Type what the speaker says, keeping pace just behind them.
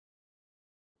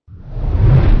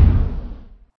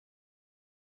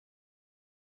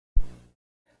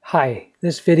Hi,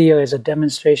 this video is a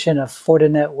demonstration of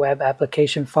Fortinet Web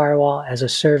Application Firewall as a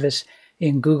service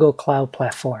in Google Cloud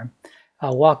Platform.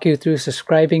 I'll walk you through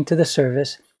subscribing to the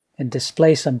service and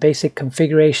display some basic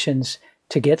configurations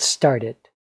to get started.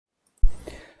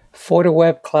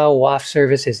 FortiWeb Cloud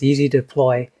WAF-as-a-Service is easy to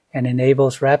deploy and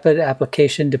enables rapid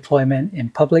application deployment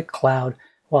in public cloud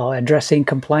while addressing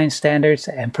compliance standards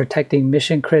and protecting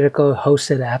mission-critical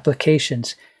hosted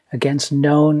applications against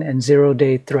known and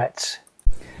zero-day threats.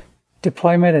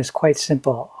 Deployment is quite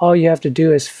simple. All you have to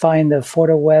do is find the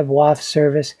FortiWeb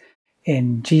WAF-as-a-Service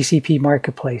in GCP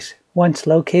Marketplace. Once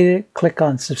located, click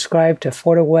on Subscribe to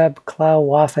FortiWeb Cloud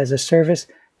WAF-as-a-Service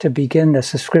to begin the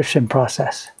subscription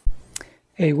process.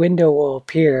 A window will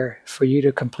appear for you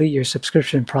to complete your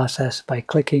subscription process by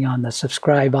clicking on the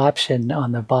Subscribe option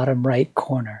on the bottom right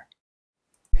corner.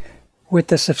 With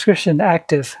the subscription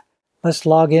active, let's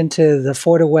log into the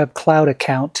FortiWeb Cloud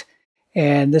account.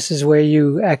 And this is where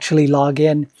you actually log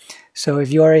in. So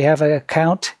if you already have an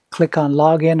account, click on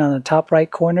Login on the top right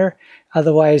corner.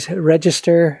 Otherwise,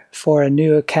 register for a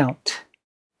new account.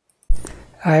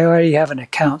 I already have an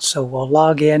account, so we'll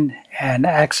log in and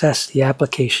access the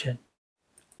application.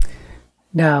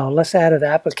 Now, let's add an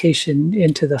application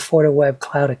into the FortiWeb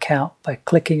Cloud account by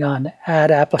clicking on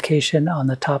Add Application on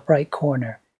the top right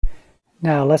corner.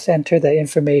 Now, let's enter the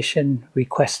information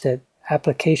requested: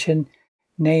 application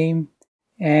name,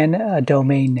 and a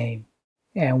domain name.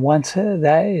 And once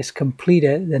that is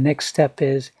completed, the next step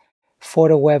is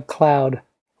FortiWeb Cloud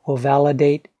will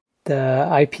validate the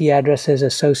IP addresses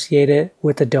associated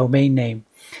with the domain name.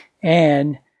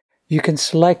 And you can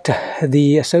select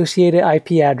the associated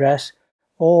IP address,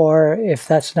 or if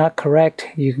that's not correct,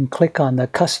 you can click on the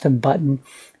custom button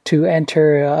to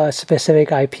enter a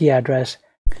specific IP address.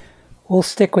 We'll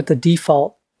stick with the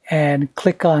default and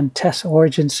click on Test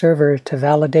Origin Server to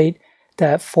validate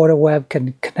that FortiWeb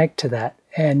can connect to that.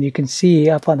 And you can see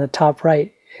up on the top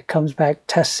right, it comes back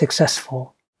test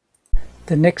successful.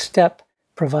 The next step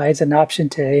provides an option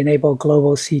to enable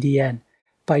global CDN.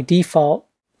 By default,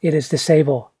 it is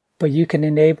disabled, but you can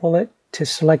enable it to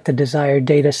select the desired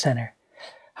data center.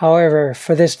 However,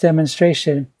 for this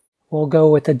demonstration, we'll go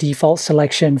with the default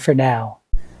selection for now.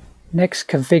 Next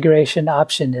configuration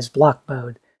option is block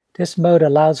mode. This mode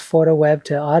allows FortiWeb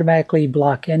to automatically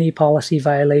block any policy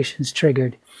violations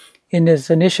triggered. In this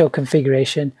initial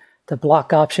configuration, the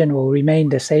block option will remain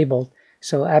disabled,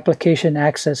 so application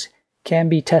access can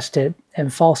be tested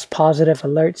and false positive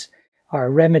alerts are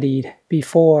remedied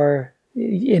before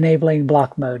enabling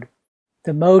block mode.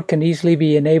 The mode can easily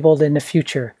be enabled in the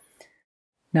future.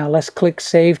 Now let's click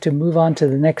Save to move on to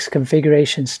the next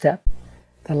configuration step.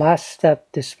 The last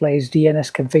step displays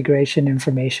DNS configuration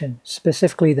information,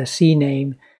 specifically the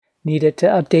CNAME needed to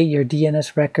update your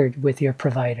DNS record with your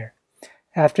provider.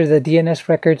 After the DNS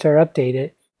records are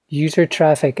updated, user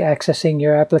traffic accessing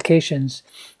your applications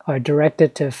are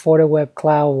directed to FortiWeb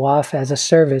Cloud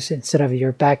WAF-as-a-Service instead of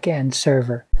your back-end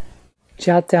server.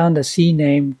 Jot down the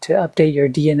CNAME to update your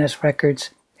DNS records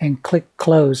and click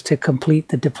Close to complete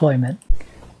the deployment.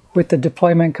 With the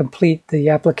deployment complete, the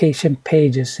application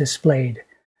page is displayed.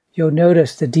 You'll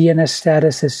notice the DNS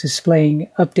status is displaying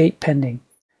Update Pending.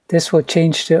 This will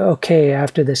change to OK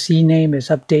after the CNAME is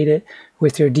updated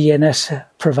with your DNS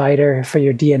provider for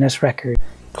your DNS record.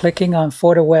 Clicking on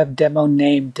FortiWeb Demo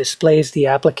Name displays the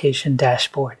application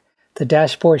dashboard. The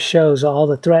dashboard shows all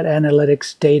the threat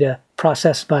analytics data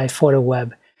processed by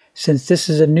FortiWeb. Since this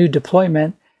is a new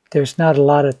deployment, there's not a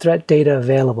lot of threat data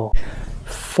available.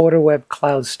 FortiWeb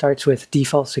Cloud starts with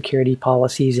default security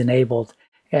policies enabled,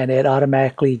 and it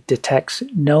automatically detects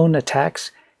known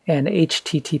attacks and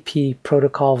HTTP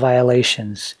protocol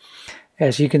violations.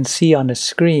 As you can see on the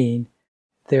screen,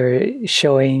 they're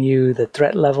showing you the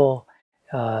threat level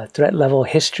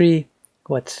history,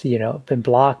 what's been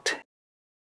blocked,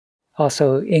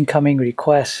 also incoming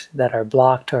requests that are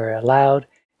blocked or allowed,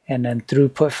 and then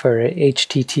throughput for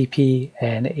HTTP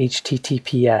and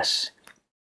HTTPS.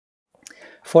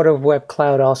 FortiWeb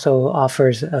Cloud also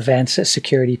offers advanced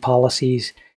security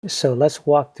policies, so let's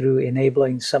walk through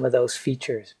enabling some of those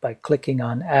features by clicking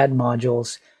on Add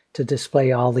Modules to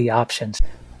display all the options.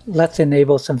 Let's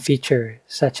enable some features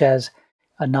such as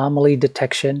anomaly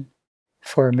detection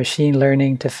for machine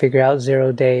learning to figure out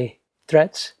zero-day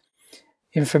threats,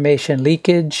 information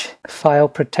leakage, file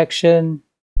protection,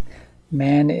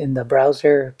 man in the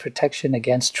browser protection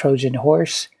against Trojan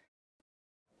horse,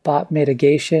 bot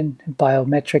mitigation,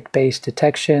 biometric-based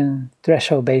detection,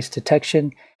 threshold-based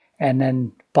detection, and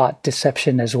then bot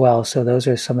deception as well. So those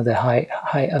are some of the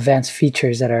high advanced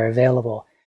features that are available.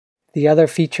 The other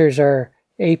features are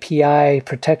API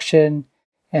protection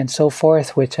and so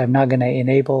forth, which I'm not going to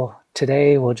enable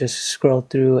today. We'll just scroll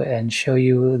through and show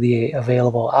you the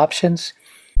available options.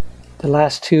 The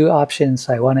last two options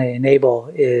I want to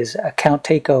enable is account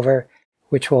takeover,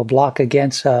 which will block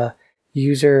against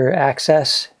user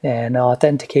access and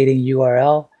authenticating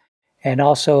URL, and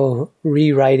also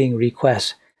rewriting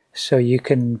requests. So you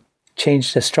can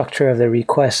change the structure of the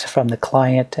request from the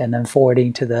client and then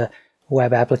forwarding to the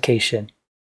web application.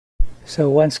 So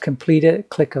once completed,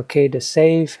 click OK to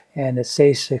save, and it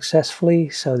saves successfully.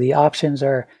 So the options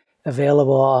are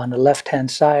available on the left-hand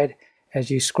side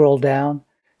as you scroll down.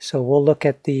 So we'll look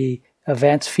at the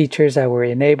advanced features that were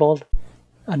enabled.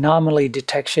 Anomaly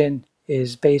detection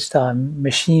is based on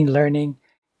machine learning,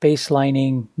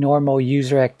 baselining normal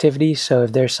user activity. So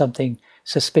if there's something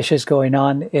suspicious going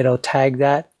on, it'll tag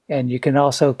that. And you can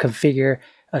also configure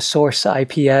a source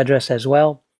IP address as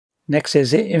well. Next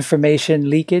is information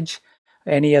leakage.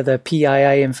 Any of the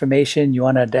PII information you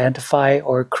want to identify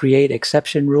or create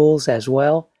exception rules as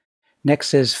well.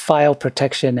 Next is file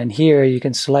protection, and here you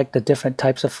can select the different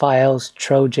types of files,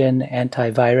 Trojan,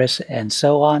 antivirus, and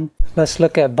so on. Let's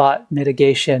look at bot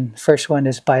mitigation. First one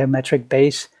is biometric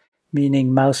base,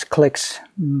 meaning mouse clicks,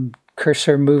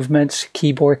 cursor movements,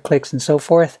 keyboard clicks, and so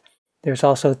forth. There's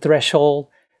also threshold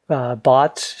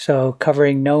bots, so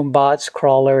covering known bots,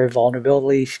 crawler,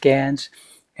 vulnerability scans,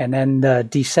 and then the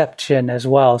deception as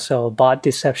well. So bot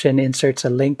deception inserts a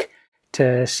link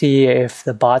to see if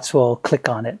the bots will click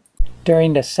on it.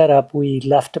 During the setup, we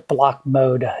left block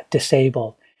mode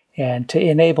disabled, and to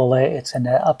enable it, it's in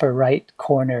the upper right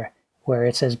corner where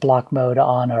it says block mode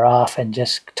on or off, and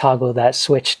just toggle that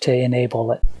switch to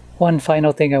enable it. One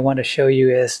final thing I want to show you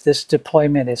is this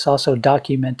deployment is also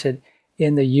documented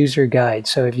in the user guide.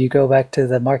 So if you go back to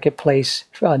the marketplace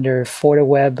under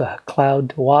FortiWeb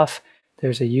Cloud WAF,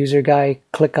 there's a user guide.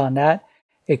 Click on that,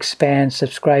 expand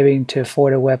subscribing to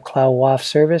FortiWeb Cloud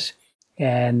WAF-as-a-Service,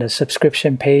 and a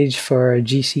subscription page for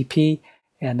GCP,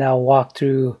 and I'll walk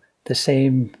through the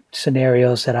same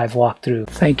scenarios that I've walked through.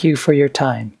 Thank you for your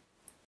time.